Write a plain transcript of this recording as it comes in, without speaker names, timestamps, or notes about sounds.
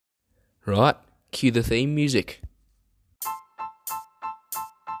Right, cue the theme music.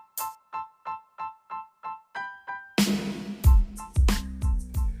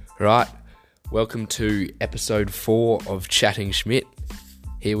 Right, welcome to episode 4 of Chatting Schmit.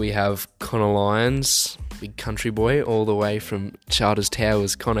 Here we have Connor Lyons, big country boy, all the way from Charters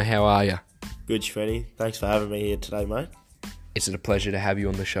Towers. Connor, how are you? Good, Schmitty. Thanks for having me here today, mate. It's a pleasure to have you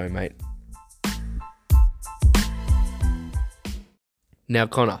on the show, mate. Now,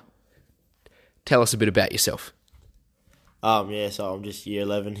 Connor, tell us a bit about yourself. So I'm just year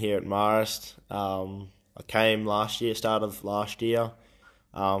 11 here at Marist. I came start of last year,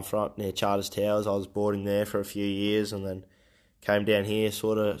 from up near Charters Towers. I was boarding there for a few years and then came down here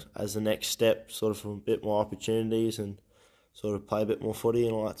sort of as the next step, sort of for a bit more opportunities and sort of play a bit more footy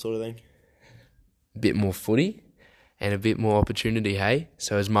and all that sort of thing. A bit more footy and a bit more opportunity, hey?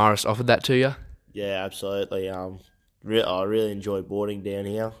 So has Marist offered that to you? Yeah, absolutely. I really enjoy boarding down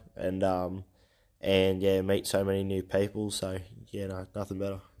here and meet so many new people. So nothing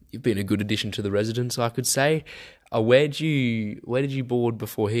better. You've been a good addition to the residence, I could say. Where did you board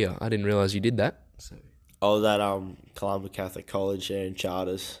before here? I didn't realise you did that. So I was at Columba Catholic College there in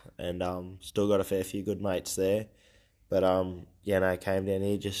Charters, and still got a fair few good mates there. But I came down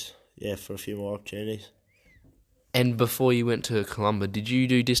here for a few more opportunities. And before you went to Columba, did you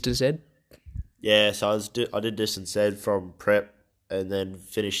do distance ed? Yeah, so I did distance ed from prep, and then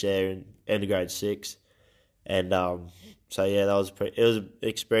finished there in end of grade 6, and that was it was an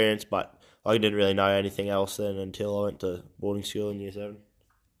experience, but I didn't really know anything else then until I went to boarding school in year 7.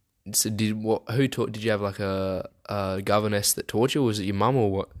 So who taught? Did you have like a governess that taught you, or was it your mum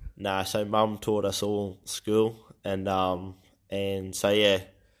or what? Nah, so mum taught us all school, and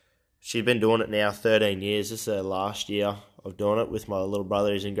she'd been doing it now 13 years. This is her last year of doing it with my little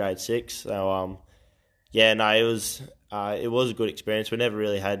brother who's in grade 6. So it was a good experience. We never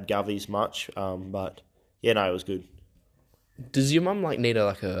really had govies much, but it was good. Does your mum need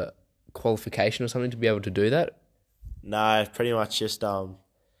a qualification or something to be able to do that? No, pretty much just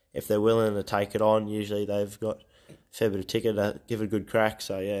if they're willing to take it on, usually they've got a fair bit of ticker to give it a good crack.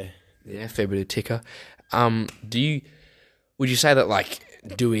 So yeah, fair bit of ticker. Would you say that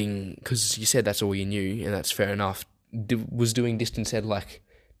because you said that's all you knew and that's fair enough, was doing distance ed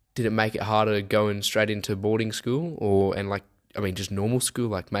did it make it harder going straight into boarding school just normal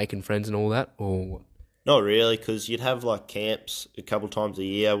school, making friends and all that, or what? Not really, because you'd have camps a couple times a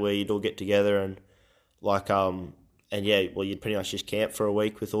year where you'd all get together and you'd pretty much just camp for a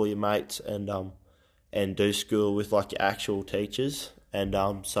week with all your mates and do school with your actual teachers. And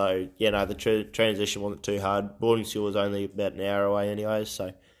the transition wasn't too hard. Boarding school was only about an hour away anyway,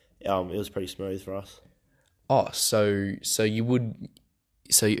 so it was pretty smooth for us. Oh, so you were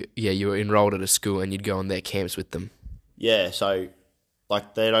enrolled at a school and you'd go on their camps with them. Yeah, so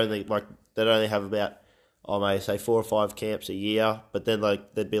they'd only have about say 4 or 5 camps a year, but then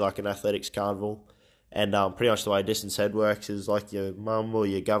there'd be an athletics carnival, and pretty much the way distance ed works is your mum or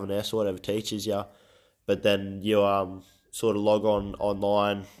your governess or whatever teaches you, but then you sort of log on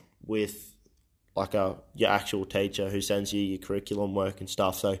online with your actual teacher who sends you your curriculum work and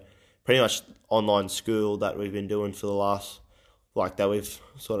stuff. So pretty much online school that we've been doing for the last that we've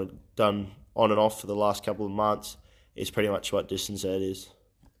sort of done on and off for the last couple of months is pretty much what distance ed is.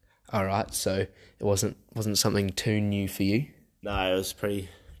 All right, so it wasn't something too new for you? No, it was pretty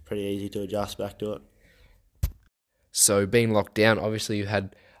easy to adjust back to it. So being locked down, obviously you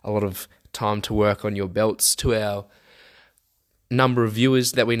had a lot of time to work on your belts. To our number of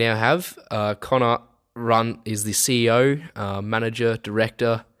viewers that we now have, Connor is the CEO, manager,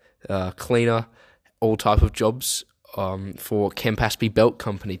 director, cleaner, all type of jobs for Campaspe Belt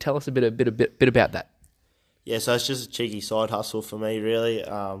Company. Tell us a bit about that. Yeah, so it's just a cheeky side hustle for me, really.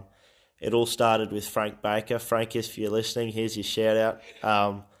 It all started with Frank Baker. Frank, if you're listening, here's your shout out.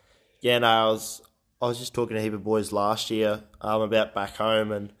 I was just talking to a heap of boys last year about back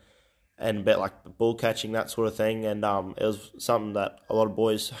home and about bull catching, that sort of thing, and it was something that a lot of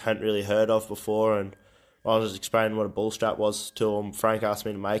boys hadn't really heard of before, and I was explaining what a bull strap was to him. Frank asked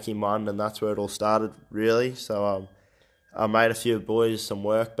me to make him one, and that's where it all started, really. So I made a few boys some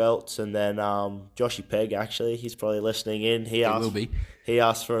work belts, and then Joshy Pegg, actually, he's probably listening in. He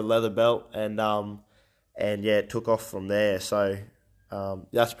asked for a leather belt, and it took off from there. So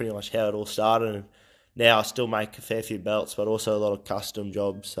that's pretty much how it all started. And now I still make a fair few belts, but also a lot of custom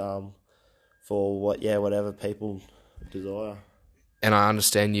jobs for whatever people desire. And I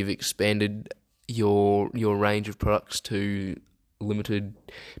understand you've expanded your range of products to limited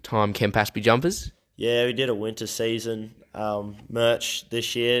time Campaspe jumpers. Yeah, we did a winter season merch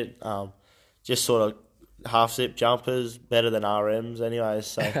this year. Just sort of half zip jumpers better than RMs, anyways.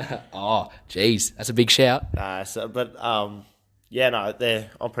 So, Oh, geez, that's a big shout. yeah, no,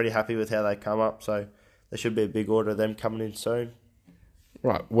 I'm pretty happy with how they come up. So there should be a big order of them coming in soon.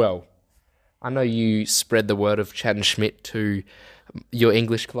 Right, well, I know you spread the word of Chattin Schmit to your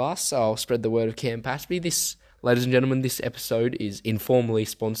English class, so I'll spread the word of Campaspe. This, ladies and gentlemen, this episode is informally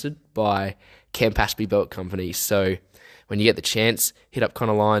sponsored by Campaspe Belt Company. So when you get the chance, hit up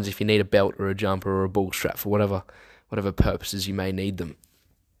Connor Lyons if you need a belt or a jumper or a ball strap for whatever purposes you may need them.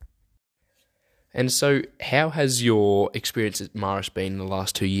 And so how has your experience at Marist been in the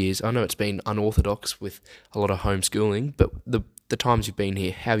last 2 years? I know it's been unorthodox with a lot of homeschooling, but the times you've been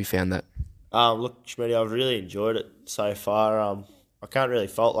here, how have you found that? Look, Schmit, I've really enjoyed it so far. I can't really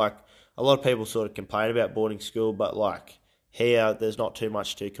fault, like, a lot of people sort of complain about boarding school, but, like, here, there's not too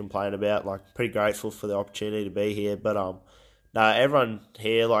much to complain about. Like, pretty grateful for the opportunity to be here. But, no, everyone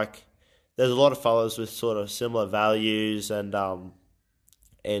here, like, there's a lot of fellas with sort of similar values and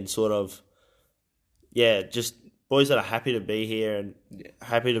sort of, yeah, just boys that are happy to be here and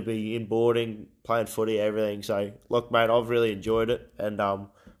happy to be in boarding, playing footy, everything. So, look, mate, I've really enjoyed it and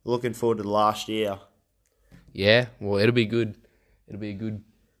looking forward to the last year. Yeah, well, it'll be good. It'll be a good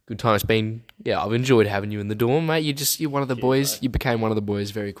time. It's been, yeah, I've enjoyed having you in the dorm, mate. You're one of the boys. Mate. You became one of the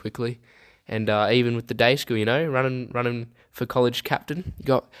boys very quickly, and even with the day school, running for college captain, you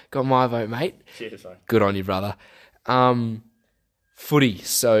got my vote, mate. Cheers, mate. Good on you, brother. Footy.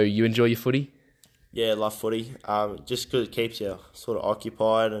 So you enjoy your footy? Yeah, love footy. Just because it keeps you sort of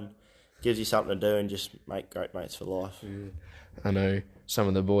occupied and gives you something to do and just make great mates for life. I know some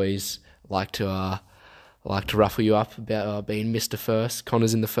of the boys like to ruffle you up about being Mr. First.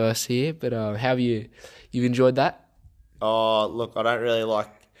 Connor's in the first here, but how have you've enjoyed that? Oh, look, I don't really like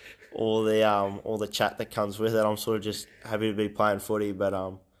all the chat that comes with it. I'm sort of just happy to be playing footy,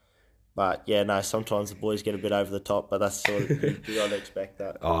 but yeah, no, sometimes the boys get a bit over the top, but that's sort of you got to expect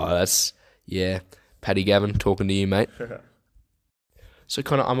that. Oh, that's, yeah. Paddy Gavin talking to you, mate. So,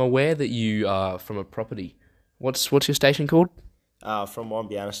 Connor, I'm aware that you are from a property. What's your station called? From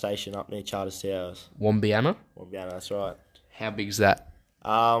Wombiana Station up near Charters Towers. Wombiana? Wombiana, that's right. How big's that?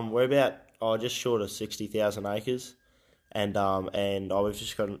 We're about just short of 60,000 acres, and we've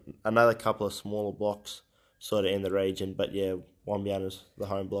just got another couple of smaller blocks sort of in the region, but yeah, Wombiana's the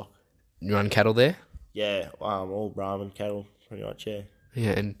home block. You run cattle there? Yeah, all Brahman cattle, pretty much, yeah.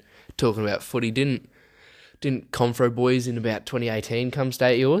 Yeah, and talking about footy, didn't Confro boys in about 2018 come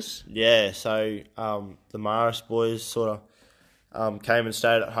stay at yours? Yeah, so the Marist boys sort of came and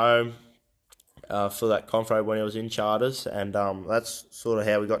stayed at home for that Confro when he was in Charters, and that's sort of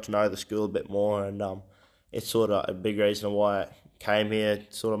how we got to know the school a bit more, and it's sort of a big reason why I came here.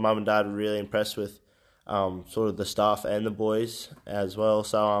 Sort of mum and dad were really impressed with sort of the staff and the boys as well,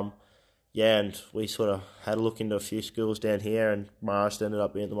 so yeah, and we sort of had a look into a few schools down here, and Marist ended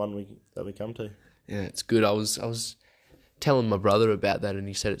up being the one that we come to. Yeah, it's good. I was telling my brother about that, and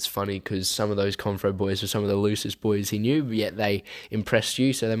he said it's funny because some of those Confro boys were some of the loosest boys he knew, yet they impressed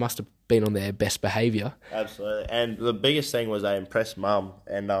you, so they must have been on their best behaviour. Absolutely, and the biggest thing was they impressed mum,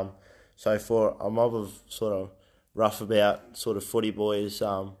 and so for a mob of sort of rough about sort of footy boys,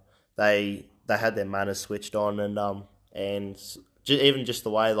 they had their manners switched on, and even just the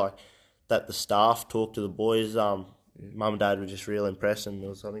way like that the staff talked to the boys, mum and dad were just real impressed, and it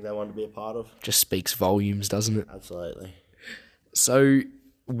was something they wanted to be a part of. Just speaks volumes, doesn't it? Absolutely. So,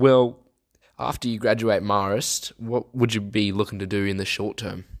 well, after you graduate Marist, what would you be looking to do in the short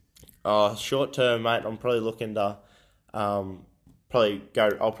term? Short term, mate, I'm probably looking to I'll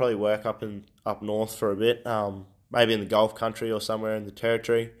probably work up north for a bit, maybe in the Gulf country or somewhere in the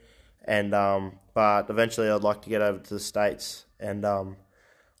Territory, and but eventually I'd like to get over to the States and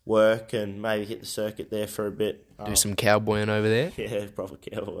work and maybe hit the circuit there for a bit. Do some cowboying over there? Yeah, proper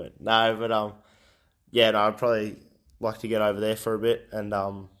cowboy. No, but yeah, no, I'd probably like to get over there for a bit and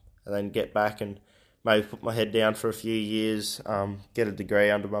then get back and maybe put my head down for a few years, get a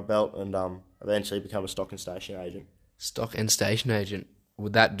degree under my belt, and eventually become a stock and station agent. Stock and station agent.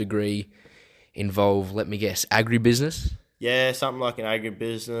 Would that degree involve, let me guess, agribusiness? Yeah, something like an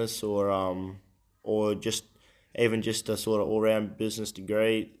agribusiness or just even just a sort of all-round business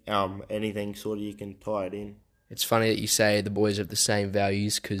degree, anything sort of you can tie it in. It's funny that you say the boys have the same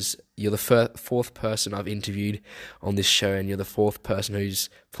values because you're the fourth person I've interviewed on this show, and you're the fourth person who's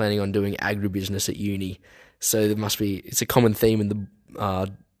planning on doing agribusiness at uni. So it's a common theme in the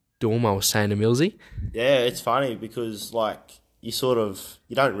dorm, I was saying to Millsy. Yeah, it's funny because like you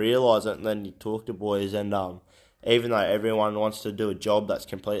don't realise it, and then you talk to boys, and even though everyone wants to do a job that's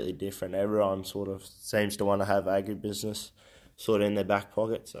completely different, everyone sort of seems to want to have agribusiness sort of in their back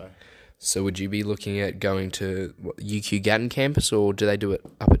pocket. So would you be looking at going to UQ Gatton campus, or do they do it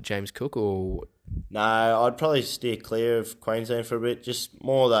up at James Cook, or? No, I'd probably steer clear of Queensland for a bit. Just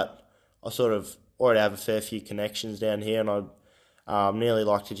more that I sort of already have a fair few connections down here, and I'd nearly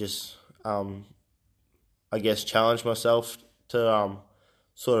like to just, I guess, challenge myself to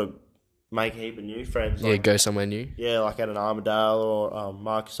sort of make a heap of new friends. Yeah, go somewhere new. Yeah, like at an Armidale or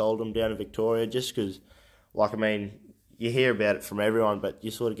Marcus Oldham down in Victoria, just because, you hear about it from everyone, but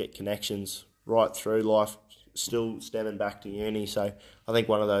you sort of get connections right through life, still stemming back to uni. So I think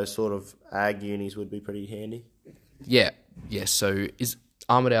one of those sort of ag unis would be pretty handy. Yeah. So is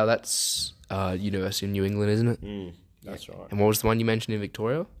Armidale, that's University of New England, isn't it? That's right. And what was the one you mentioned in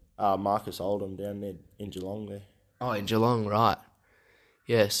Victoria? Marcus Oldham down there in Geelong there. Oh, in Geelong, right.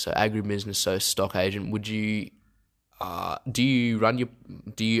 Yes, so agribusiness, so stock agent. Would you, do you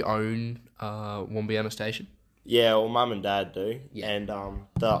own Wombiana Station? Yeah, well, Mum and Dad do. Yeah. And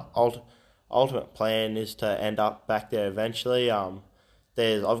the ultimate plan is to end up back there eventually. I've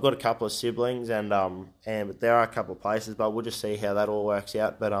got a couple of siblings and there are a couple of places, but we'll just see how that all works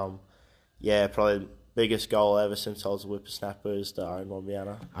out. But probably the biggest goal ever since I was a whippersnapper is to own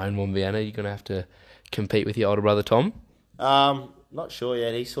Wombiana. Own Wombiana? You're going to have to compete with your older brother Tom? Not sure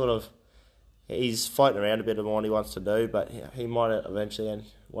yet. He's floating around a bit of what he wants to do, but he might eventually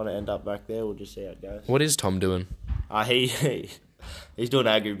want to end up back there. We'll just see how it goes. What is Tom doing? He's doing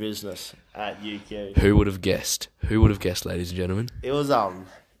agribusiness at UQ. Who would have guessed? Ladies and gentlemen?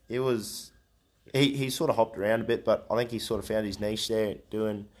 He sort of hopped around a bit, but I think he sort of found his niche there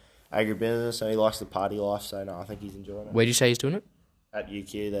doing agribusiness, and he likes the party life. So no, I think he's enjoying it. Where'd you say he's doing it? At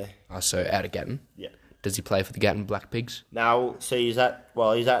UQ there. Oh, so out of Gatton. Yeah. Does he play for the Gatton Black Pigs? No, see, he's at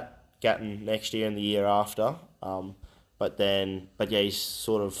Gatton next year and the year after. But he's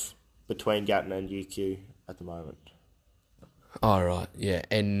sort of between Gatton and UQ at the moment. Oh, right, yeah.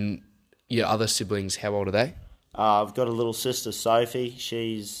 And your other siblings, how old are they? I've got a little sister, Sophie.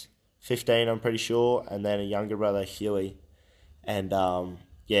 She's 15, I'm pretty sure, and then a younger brother, Huey. And,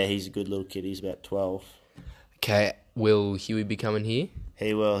 he's a good little kid. He's about 12. Okay, will Huey be coming here?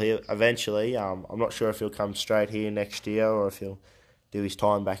 He will. Eventually. I'm not sure if he'll come straight here next year or if he'll do his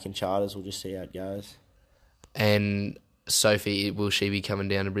time back in charters. We'll just see how it goes. And Sophie, will she be coming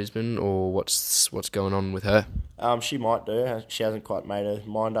down to Brisbane, or what's going on with her? She might do. She hasn't quite made her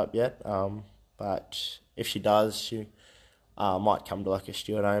mind up yet. But if she does, she might come to like a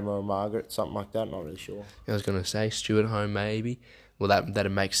Stuart Home or a Margaret, something like that. Not really sure. I was going to say Stuart Home maybe. Well,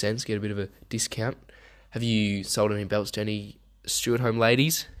 that'd make sense. Get a bit of a discount. Have you sold any belts to any Stuart Home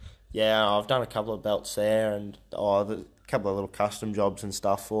ladies? Yeah, I've done a couple of belts there and a couple of little custom jobs and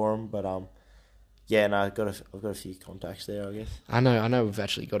stuff for them. But I've got a few contacts there, I guess. I know. We've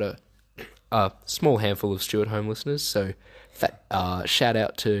actually got a small handful of Stuart Home listeners. So, shout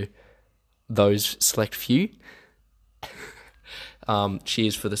out to those select few.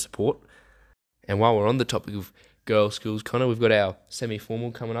 Cheers for the support. And while we're on the topic of girls' schools, Connor, we've got our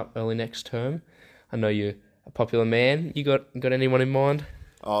semi-formal coming up early next term. I know you're a popular man. You got anyone in mind?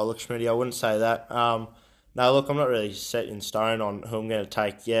 Oh, look, Schmit, I wouldn't say that. No, look, I'm not really set in stone on who I'm going to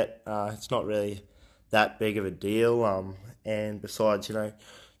take yet. It's not really that big of a deal. And besides,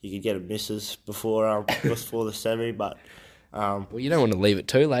 you could get a missus before the semi, but... well, you don't want to leave it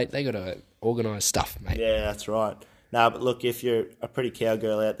too late. They got to organise stuff, mate. Yeah, that's right. No, but look, if you're a pretty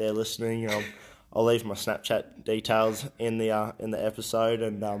cowgirl out there listening, I'll leave my Snapchat details in the episode,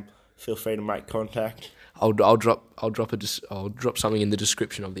 and feel free to make contact. I'll drop something in the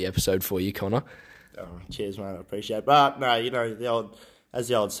description of the episode for you, Connor. Oh, cheers, mate. I appreciate it. But no, as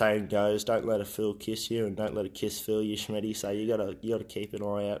the old saying goes, don't let a fool kiss you, and don't let a kiss fool you, Schmitty. So you gotta keep an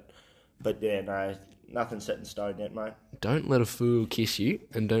eye out. But yeah, no, nothing set in stone yet, mate. Don't let a fool kiss you,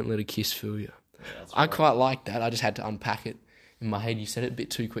 and don't let a kiss fool you. Yeah, I quite like that. I just had to unpack it in my head. You said it a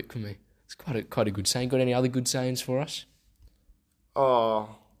bit too quick for me. It's quite a good saying. Got any other good sayings for us? Oh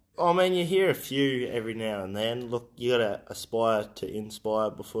man, you hear a few every now and then. Look, you gotta aspire to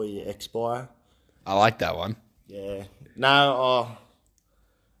inspire before you expire. I like that one. Yeah. No.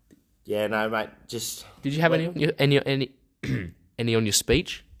 Yeah. No, mate. Just. Did you have any on your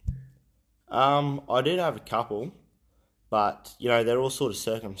speech? I did have a couple, but they're all sort of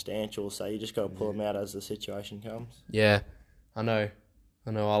circumstantial, so you just got to pull them out as the situation comes. Yeah, I know.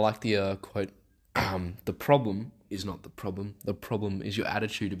 I like the quote. The problem is not the problem. The problem is your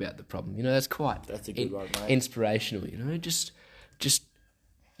attitude about the problem. That's a good one, mate. Inspirational. Just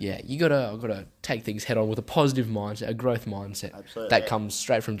you gotta take things head on with a positive mindset, a growth mindset. Absolutely. That comes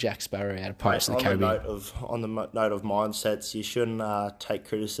straight from Jack Sparrow out of Pirates of the Caribbean. On the note of mindsets, you shouldn't take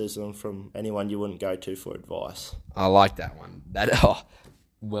criticism from anyone you wouldn't go to for advice. I like that one.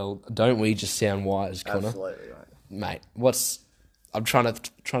 Well, don't we just sound wise, Connor? Absolutely, mate. Mate, I'm trying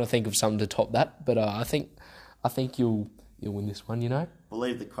to think of something to top that, but I think you'll win this one. You know. We'll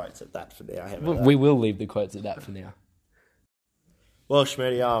leave the quotes at that for now. We will leave the quotes at that for now. Well,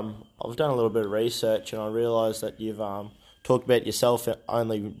 Schmitty, I've done a little bit of research and I realised that you've talked about yourself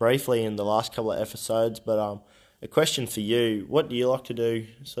only briefly in the last couple of episodes, but a question for you: what do you like to do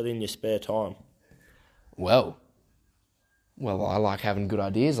sort of in your spare time? Well, I like having good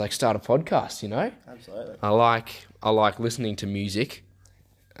ideas, like start a podcast. You know. Absolutely. I like listening to music.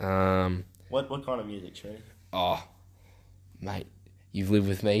 What kind of music, Schmitty? Oh, mate, you've lived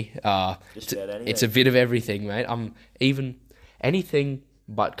with me. Just about anything. It's a bit of everything, mate. I'm even anything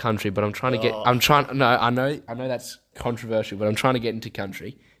but country, but I'm trying to get. No, I know that's controversial, but I'm trying to get into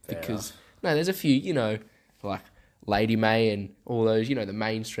country because there's a few, you know, like Lady May and all those, you know, the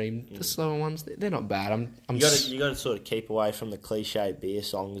mainstream, the slower ones. They're not bad. You got to sort of keep away from the cliche beer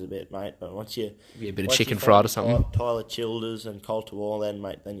songs a bit, mate. But once you a bit of chicken fried or something. Tyler Childers and Coulter Wall, then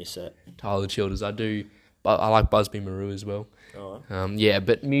you're set. Tyler Childers, I do. But I like Busby Maru as well. Oh.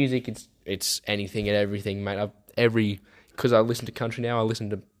 But music, it's anything and everything, mate. Because I listen to country now, I listen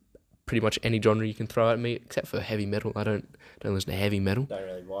to pretty much any genre you can throw at me, except for heavy metal. I don't listen to heavy metal. Don't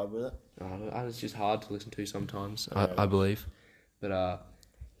really vibe with it. It's just hard to listen to sometimes. I believe, but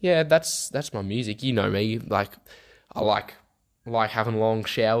that's my music. You know me, like I like having long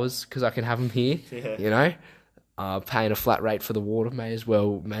showers because I can have them here. Yeah. You know, paying a flat rate for the water may as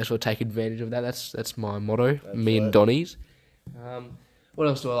well take advantage of that. That's my motto. Me and Donnie's. What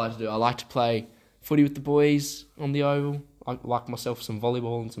else do I like to do? I like to play footy with the boys on the oval. I like myself some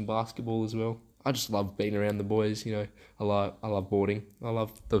volleyball and some basketball as well. I just love being around the boys, you know. I love boarding. I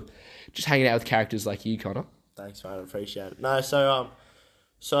love just hanging out with characters like you, Connor. Thanks, mate. I appreciate it. No, so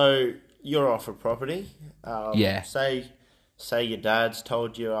you're off a property. Yeah. Say your dad's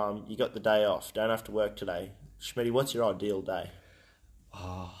told you you got the day off. Don't have to work today. Schmitty, what's your ideal day?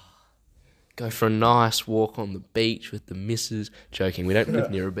 Go for a nice walk on the beach with the missus. Joking, we don't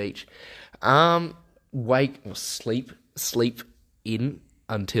live near a beach. Sleep in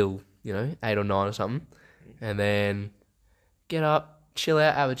until, you know, 8 or 9 or something, and then get up, chill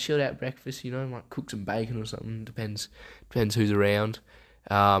out, have a chilled out breakfast, you know, might cook some bacon or something, depends who's around.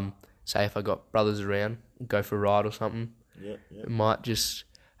 Say if I got brothers around, go for a ride or something. Yeah. Might just,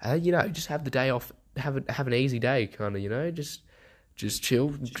 just have the day off, have an easy day, kind of, you know, just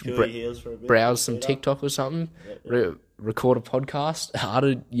chill, Cool your heels for a bit, browse some TikTok or something, record a podcast,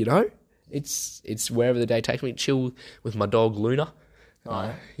 you know. It's wherever the day takes me. Chill with my dog Luna.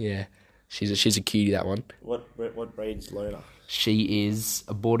 Yeah, she's a cutie, that one. What breed's Luna? She is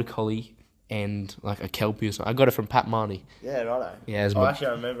a border collie and like a kelpie or something. I got her from Pat Marnie. Yeah, righto. Yeah, actually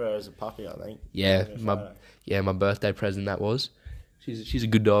I remember her as a puppy. I think. Yeah, my birthday present that was. She's a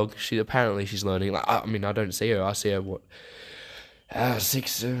good dog. She's learning. Like I mean, I don't see her. I see her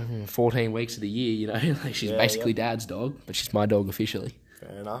 14 weeks of the year. You know, like she's basically Dad's dog, but she's my dog officially.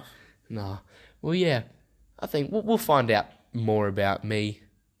 Fair enough. Nah. Well, yeah. I think we'll find out more about me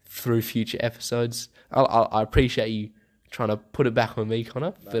through future episodes. I appreciate you trying to put it back on me,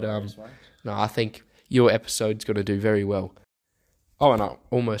 Connor. I think your episode's going to do very well. Oh, and I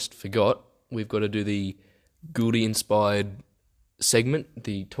almost forgot. We've got to do the Gouldy-inspired segment,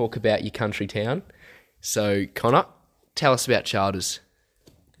 the talk about your country town. So, Connor, tell us about Charters.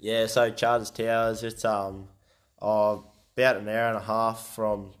 Yeah, so Charters Towers, it's about an hour and a half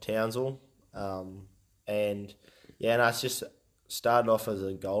from Townsville, it's just started off as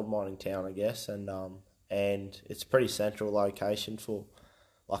a gold mining town, I guess, and it's a pretty central location for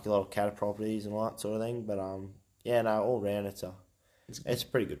like a lot of cattle properties and all that sort of thing. But all round it's a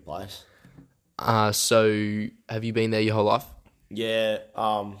pretty good place. So have you been there your whole life? Yeah,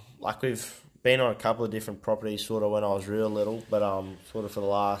 like we've been on a couple of different properties sort of when I was real little, but sort of for the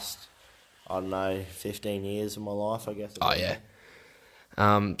last, I don't know, 15 years of my life, I guess. Oh, yeah.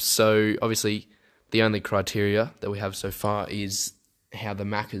 So, obviously, the only criteria that we have so far is how the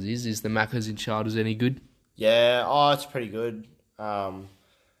Macca's is. Is the Macca's in Charters any good? Yeah, it's pretty good. I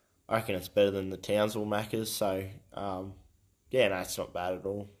reckon it's better than the Townsville Macca's, so, it's not bad at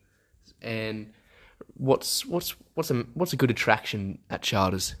all. And what's a good attraction at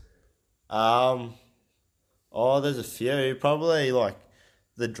Charters? There's a few. Probably, like,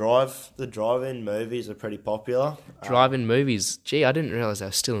 The drive-in movies are pretty popular. Drive-in movies? Gee, I didn't realise they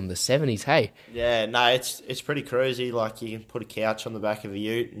were still in the 70s, hey? Yeah, no, it's pretty cruisy. Like, you can put a couch on the back of a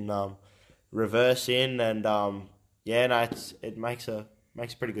ute and reverse in, and it makes a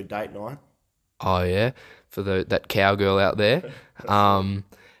pretty good date night. Oh, yeah? For that cowgirl out there.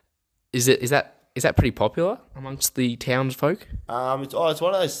 Is that is that pretty popular amongst the townsfolk? It's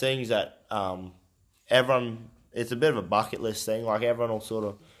one of those things that everyone. It's a bit of a bucket list thing. Like everyone will sort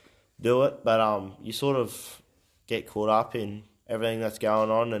of do it, but you sort of get caught up in everything that's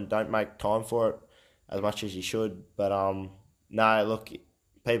going on and don't make time for it as much as you should. But no, look,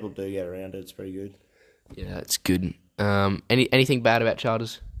 people do get around it. It's pretty good. Yeah, it's good. Anything bad about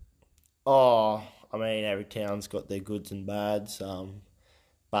charters? Oh, I mean, every town's got their goods and bads.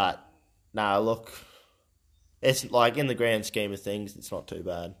 But no, look, it's like in the grand scheme of things, it's not too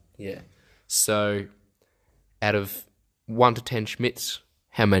bad. Yeah. So, out of 1 to 10 Schmits,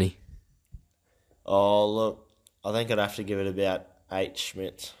 how many? Oh, look, I think I'd have to give it about 8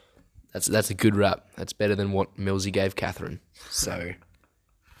 Schmits. That's a good rap. That's better than what Millsy gave Catherine. So,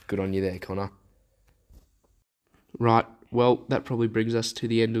 good on you there, Connor. Right, well, that probably brings us to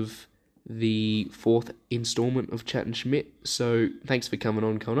the end of the 4th instalment of Chattin Schmit. So, thanks for coming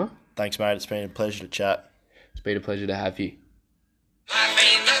on, Connor. Thanks, mate. It's been a pleasure to chat. It's been a pleasure to have you.